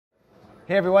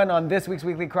Hey everyone, on this week's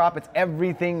Weekly Crop, it's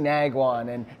everything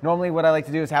NanGuang. And normally what I like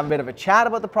to do is have a bit of a chat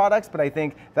about the products, but I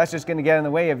think that's just going to get in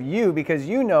the way of you because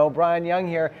you know Brian Young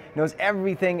here knows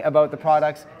everything about the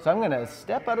products. So I'm going to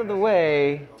step out of the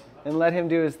way and let him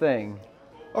do his thing.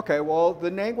 Okay, well, the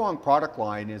NanGuang product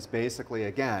line is basically,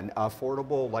 again,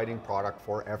 affordable lighting product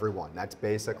for everyone. That's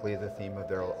basically the theme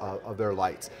of their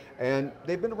lights. And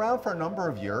they've been around for a number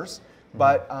of years,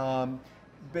 but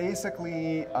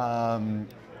basically,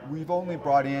 we've only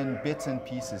brought in bits and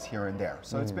pieces here and there.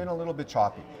 So it's been a little bit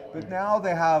choppy. But now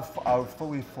they have a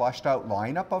fully fleshed out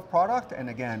lineup of product, and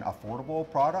again, affordable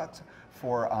products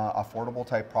for affordable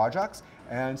type projects.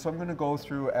 And so I'm going to go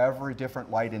through every different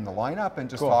light in the lineup and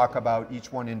just talk about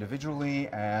each one individually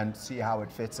and see how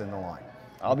it fits in the line.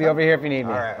 I'll be over here if you need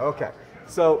me. All right, okay.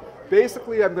 So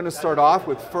basically I'm going to start off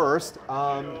with first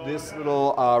this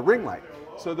little ring light.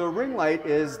 So the ring light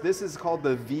this is called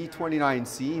the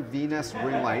V29C, Venus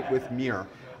ring light with mirror.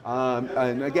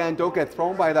 And again, don't get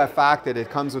thrown by that fact that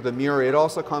it comes with a mirror. It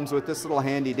also comes with this little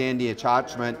handy dandy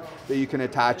attachment that you can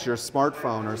attach your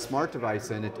smartphone or smart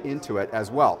device into it as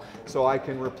well. So I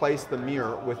can replace the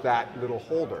mirror with that little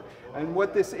holder. And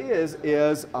what this is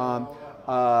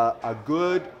a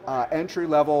good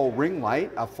entry-level ring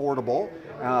light, affordable.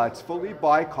 It's fully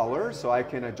bicolor, so I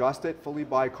can adjust it fully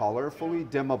bicolor, fully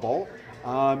dimmable.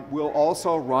 Will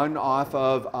also run off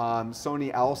of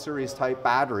Sony L series type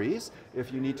batteries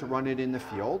if you need to run it in the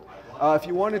field. If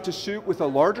you wanted to shoot with a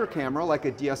larger camera like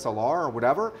a DSLR or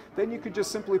whatever, then you could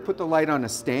just simply put the light on a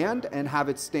stand and have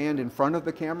it stand in front of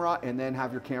the camera and then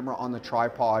have your camera on the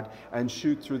tripod and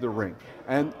shoot through the ring.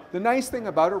 And the nice thing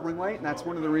about a ring light, and that's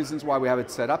one of the reasons why we have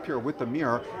it set up here with the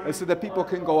mirror, is so that people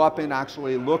can go up and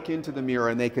actually look into the mirror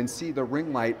and they can see the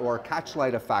ring light or catch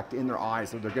light effect in their eyes,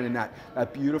 so they're getting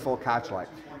that beautiful catch light.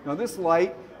 Now this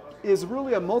light is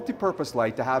really a multi-purpose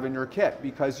light to have in your kit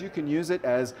because you can use it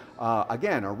as,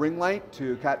 again, a ring light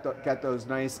to get those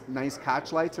nice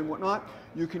catch lights and whatnot.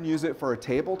 You can use it for a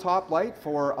tabletop light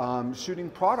for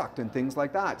shooting product and things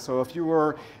like that. So if you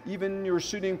were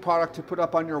shooting product to put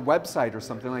up on your website or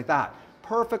something like that,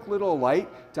 perfect little light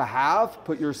to have,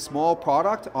 put your small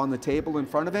product on the table in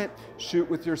front of it, shoot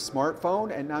with your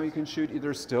smartphone, and now you can shoot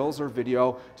either stills or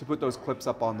video to put those clips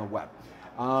up on the web.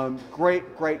 Great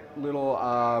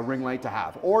little ring light to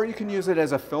have. Or you can use it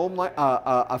as a fill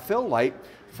light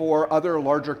for other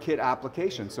larger kit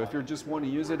applications. So if you just want to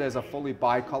use it as a fully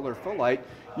bicolor fill light,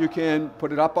 you can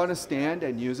put it up on a stand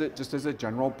and use it just as a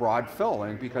general broad fill,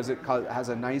 and because it has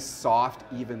a nice soft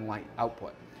even light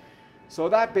output. So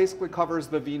that basically covers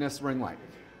the Venus ring light.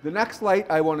 The next light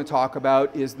I want to talk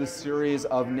about is the series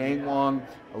of NanGuang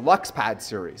Luxpad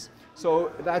series.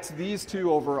 So that's these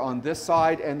two over on this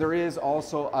side, and there is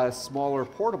also a smaller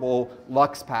portable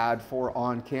Luxpad for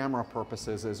on-camera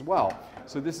purposes as well.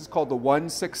 So this is called the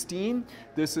 116,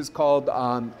 this is called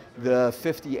the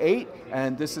 58,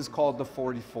 and this is called the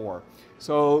 44.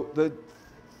 So the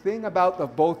thing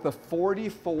about both the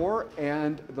 44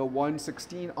 and the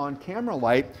 116 on-camera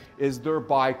light is they're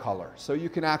bicolor. So you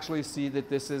can actually see that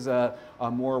this is a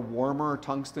more warmer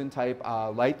tungsten type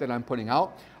light that I'm putting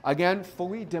out. Again,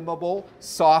 fully dimmable,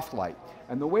 soft light.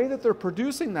 And the way that they're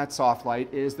producing that soft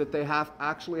light is that they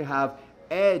actually have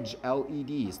edge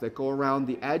LEDs that go around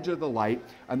the edge of the light,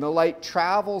 and the light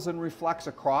travels and reflects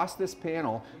across this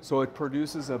panel, so it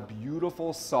produces a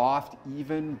beautiful, soft,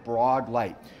 even, broad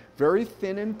light. Very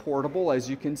thin and portable, as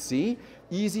you can see.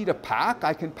 Easy to pack.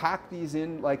 I can pack these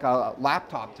in like a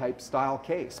laptop type style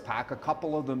case. Pack a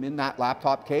couple of them in that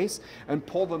laptop case and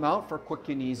pull them out for quick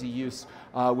and easy use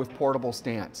with portable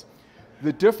stands.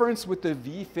 The difference with the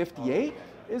V58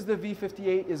 is the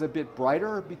V58 is a bit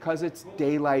brighter because it's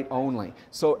daylight only.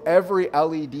 So every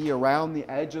LED around the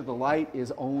edge of the light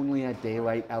is only a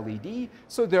daylight LED.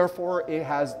 So therefore it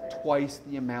has twice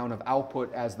the amount of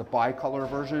output as the bicolor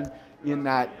version, in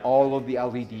that all of the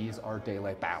LEDs are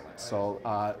daylight balanced, so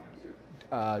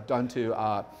done to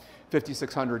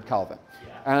 5600 Kelvin.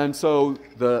 And so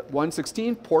the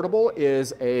 116 portable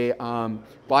is a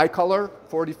bicolor,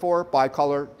 44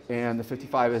 bicolor, and the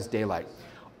 55 is daylight.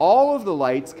 All of the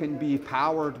lights can be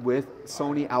powered with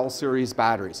Sony L series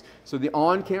batteries. So the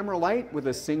on-camera light with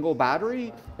a single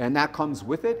battery, and that comes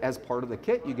with it as part of the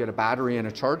kit. You get a battery and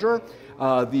a charger.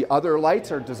 The other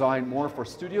lights are designed more for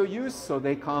studio use, so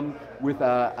they come with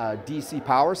a DC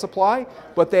power supply,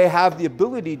 but they have the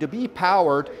ability to be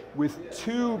powered with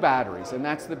 2 batteries. And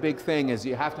that's the big thing, is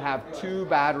you have to have 2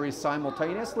 batteries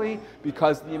simultaneously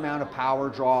because the amount of power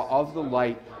draw of the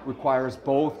light requires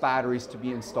both batteries to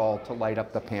be installed to light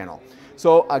up the panel.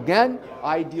 So again,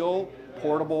 ideal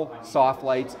portable soft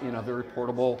lights in a very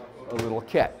portable little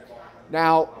kit.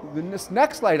 Now, this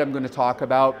next light I'm going to talk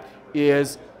about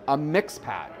is a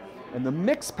Mixpad. And the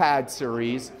Mixpad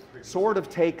series sort of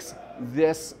takes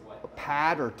this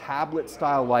pad or tablet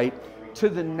style light to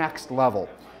the next level.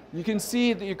 You can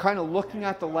see that you're kind of looking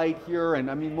at the light here, and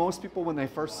I mean, most people when they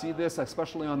first see this,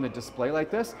 especially on the display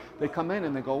like this, they come in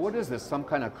and they go, what is this, some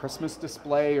kind of Christmas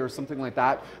display or something like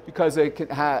that? Because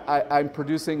I'm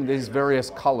producing these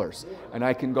various colors, and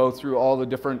I can go through all the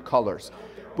different colors.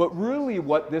 But really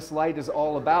what this light is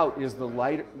all about is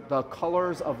the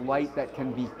colors of light that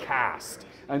can be cast.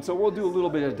 And so we'll do a little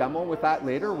bit of demo with that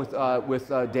later with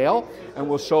Dale, and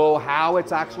we'll show how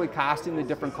it's actually casting the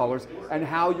different colors and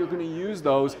how you're going to use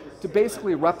those to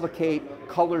basically replicate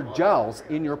colored gels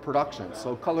in your production.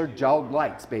 So colored gel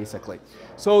lights, basically.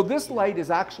 So this light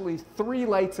is actually 3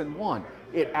 lights in one.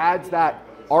 It adds that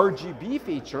RGB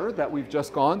feature that we've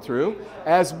just gone through,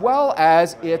 as well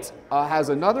as it has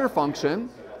another function.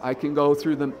 I can go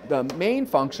through the main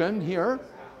function here,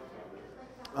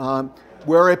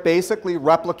 where it basically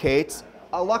replicates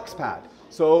a Luxpad.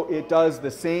 So it does the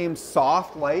same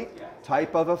soft light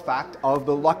type of effect of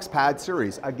the Luxpad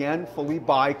series. Again, fully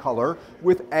bicolor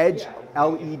with edge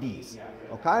LEDs.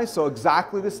 Okay, so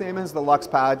exactly the same as the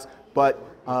Luxpads, but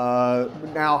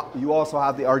now you also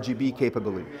have the RGB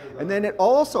capability. And then it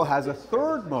also has a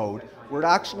third mode where it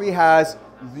actually has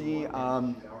the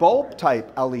bulb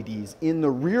type LEDs in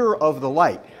the rear of the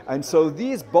light. And so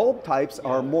these bulb types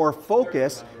are more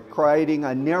focused, creating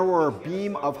a narrower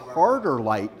beam of harder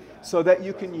light so that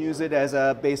you can use it as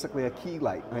basically a key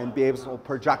light and be able to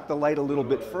project the light a little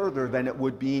bit further than it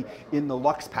would be in the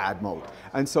Luxpad mode.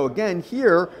 And so again,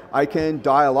 here I can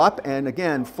dial up and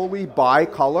again, fully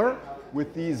bicolor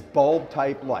with these bulb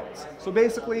type lights. So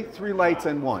basically 3 lights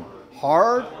in one.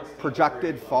 Hard,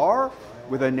 projected far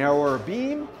with a narrower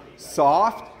beam,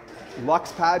 soft,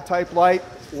 Luxpad type light,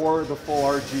 or the full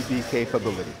RGB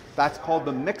capability. That's called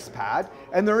the Mixpad.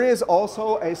 And there is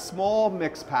also a small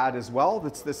Mixpad as well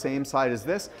that's the same size as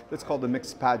this. That's called the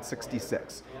Mixpad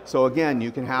 66. So again,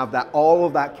 you can have all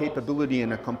of that capability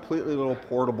in a completely little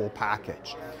portable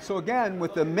package. So again,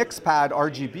 with the Mixpad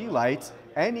RGB lights,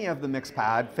 any of the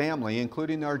Mixpad family,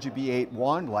 including the RGB8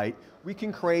 wand light, we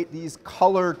can create these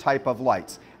color type of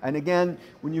lights. And again,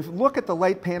 when you look at the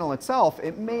light panel itself,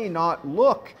 it may not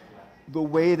look the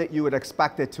way that you would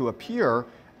expect it to appear.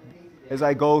 As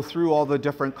I go through all the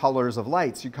different colors of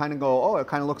lights, you kind of go, oh, it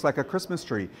kind of looks like a Christmas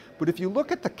tree. But if you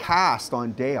look at the cast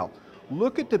on Dale,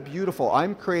 look at the beautiful,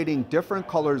 I'm creating different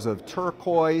colors of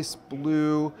turquoise,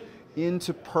 blue,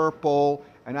 into purple,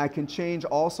 and I can change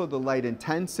also the light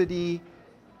intensity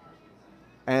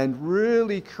and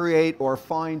really create or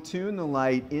fine-tune the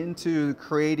light into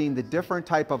creating the different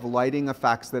type of lighting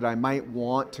effects that I might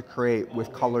want to create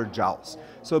with colored gels.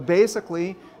 So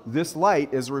basically, this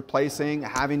light is replacing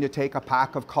having to take a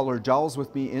pack of colored gels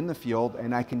with me in the field,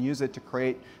 and I can use it to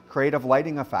create creative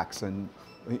lighting effects in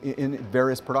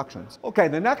various productions. Okay,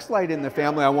 the next light in the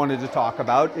family I wanted to talk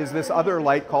about is this other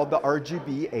light called the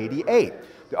RGB88.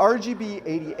 The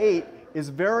RGB88 is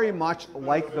very much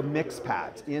like the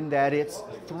Mixpads in that it's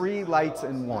 3 lights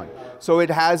in one. So it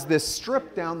has this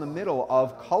strip down the middle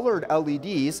of colored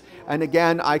LEDs, and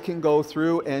again, I can go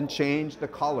through and change the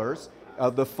colors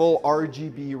of the full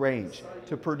RGB range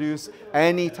to produce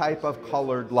any type of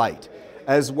colored light.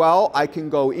 As well, I can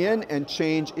go in and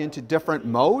change into different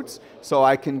modes. So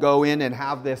I can go in and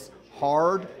have this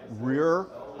hard rear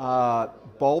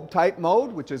bulb type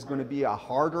mode, which is going to be a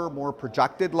harder, more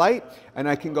projected light. And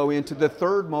I can go into the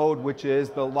third mode, which is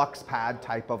the Luxpad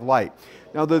type of light.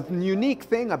 Now, the unique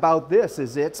thing about this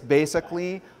is it's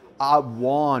basically a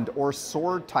wand or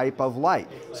sword type of light.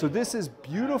 So this is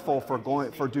beautiful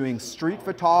for doing street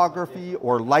photography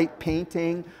or light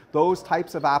painting, those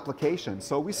types of applications.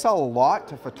 So we sell a lot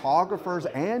to photographers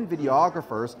and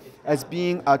videographers as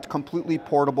being a completely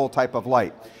portable type of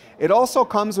light. It also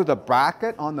comes with a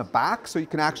bracket on the back, so you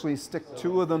can actually stick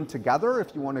 2 of them together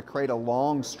if you want to create a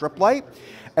long strip light.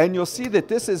 And you'll see that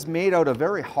this is made out of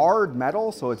very hard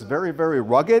metal, so it's very, very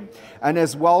rugged, and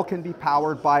as well can be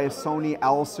powered by a Sony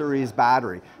L series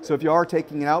battery. So if you are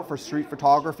taking it out for street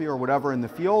photography or whatever in the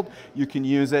field, you can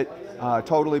use it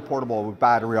totally portable with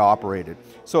battery operated.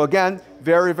 So again,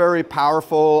 very, very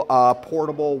powerful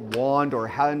portable wand or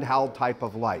handheld type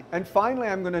of light. And finally,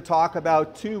 I'm going to talk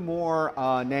about 2 more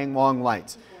NanGuang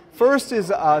lights. First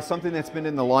is something that's been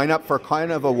in the lineup for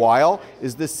kind of a while,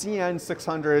 is the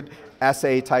CN600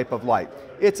 SA type of light.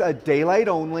 It's a daylight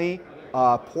only,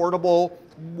 portable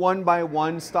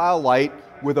 1x1 style light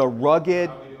with a rugged,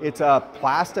 it's a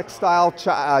plastic style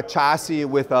chassis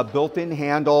with a built-in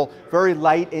handle, very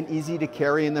light and easy to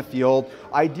carry in the field.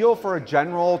 ideal for a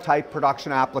general type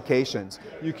production applications.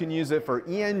 You can use it for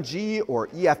ENG or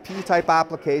EFP type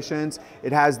applications.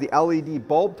 It has the LED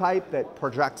bulb type that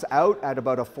projects out at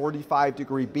about a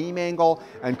 45-degree beam angle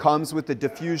and comes with the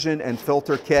diffusion and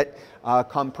filter kit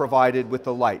come provided with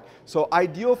the light. So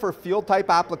ideal for field type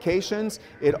applications.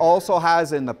 It also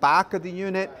has in the back of the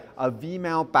unit a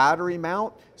V-mount battery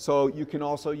mount, so you can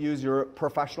also use your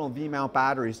professional V-mount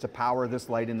batteries to power this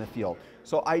light in the field.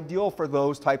 So ideal for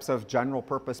those types of general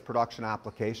purpose production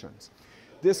applications.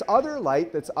 This other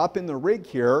light that's up in the rig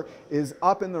here is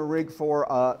up in the rig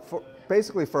for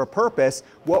basically for a purpose.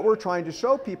 What we're trying to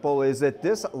show people is that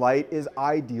this light is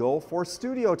ideal for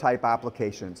studio type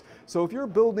applications. So if you're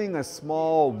building a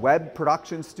small web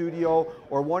production studio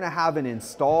or want to have an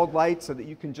installed light so that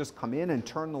you can just come in and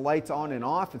turn the lights on and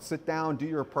off and sit down, do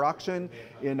your production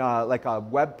in like a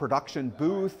web production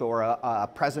booth or a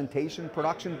presentation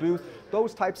production booth,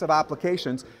 those types of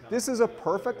applications, this is a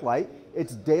perfect light.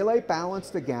 It's daylight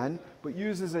balanced again, but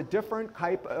uses a different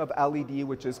type of LED,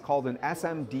 which is called an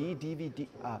SMD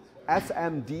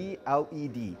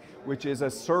LED, which is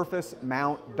a surface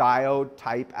mount diode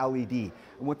type LED. And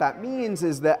what that means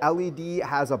is the LED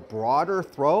has a broader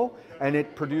throw and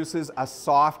it produces a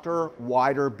softer,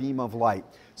 wider beam of light.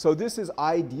 So this is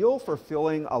ideal for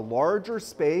filling a larger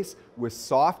space with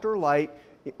softer light,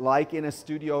 like in a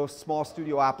studio, small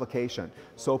studio application.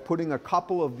 So putting a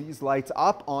couple of these lights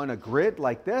up on a grid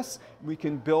like this, we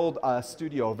can build a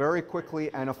studio very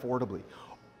quickly and affordably.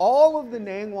 All of the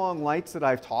NanGuang lights that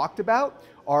I've talked about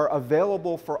are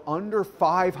available for under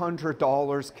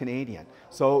 $500 Canadian.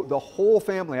 So the whole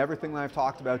family, everything that I've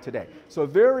talked about today. So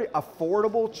very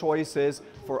affordable choices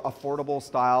for affordable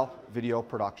style video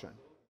production.